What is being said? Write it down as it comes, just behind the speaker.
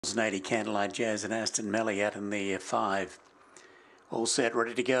80 Candlelight Jazz and Aston Melly out in the 5. All set,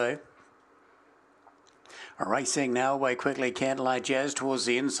 ready to go. Racing now away quickly, Candlelight Jazz towards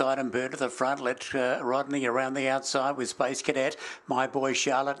the inside and Bird to the front. Let Rodney around the outside with Space Cadet. My Boy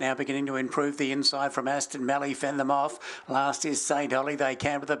Charlotte now beginning to improve the inside from Aston Melly. Fend them off. Last is St. Ollie. They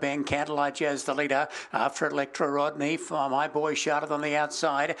can with the bend. Candlelight Jazz the leader. After Electra Rodney for My Boy Charlotte on the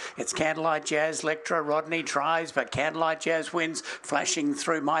outside. It's Candlelight Jazz. Electra Rodney tries, but Candlelight Jazz wins. Flashing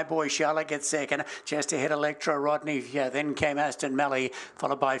through. My Boy Charlotte gets second. Just ahead Electra Rodney. Then came Aston Melly,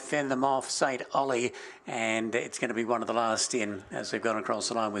 followed by Fend them off, St. Ollie. And it's going to be one of the last in as they've gone across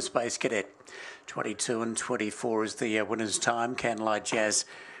the line with Space Cadet. 22 and 24 is the winner's time. Candlelight Jazz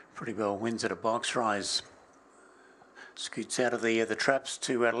pretty well wins at a box rise. Scoots out of the traps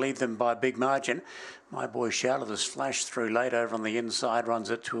to lead them by a big margin. My Boy Charlotte has flashed through late over on the inside, runs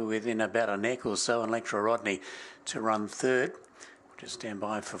it to within about a neck or so, and Electra Rodney to run third. Just stand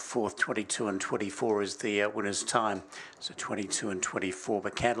by for fourth. 22 and 24 is the winner's time. So 22 and 24.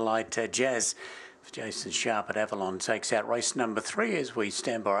 But Candlelight Jazz, Jason Sharp at Avalon, takes out race number 3 as we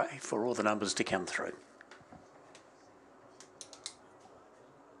stand by for all the numbers to come through.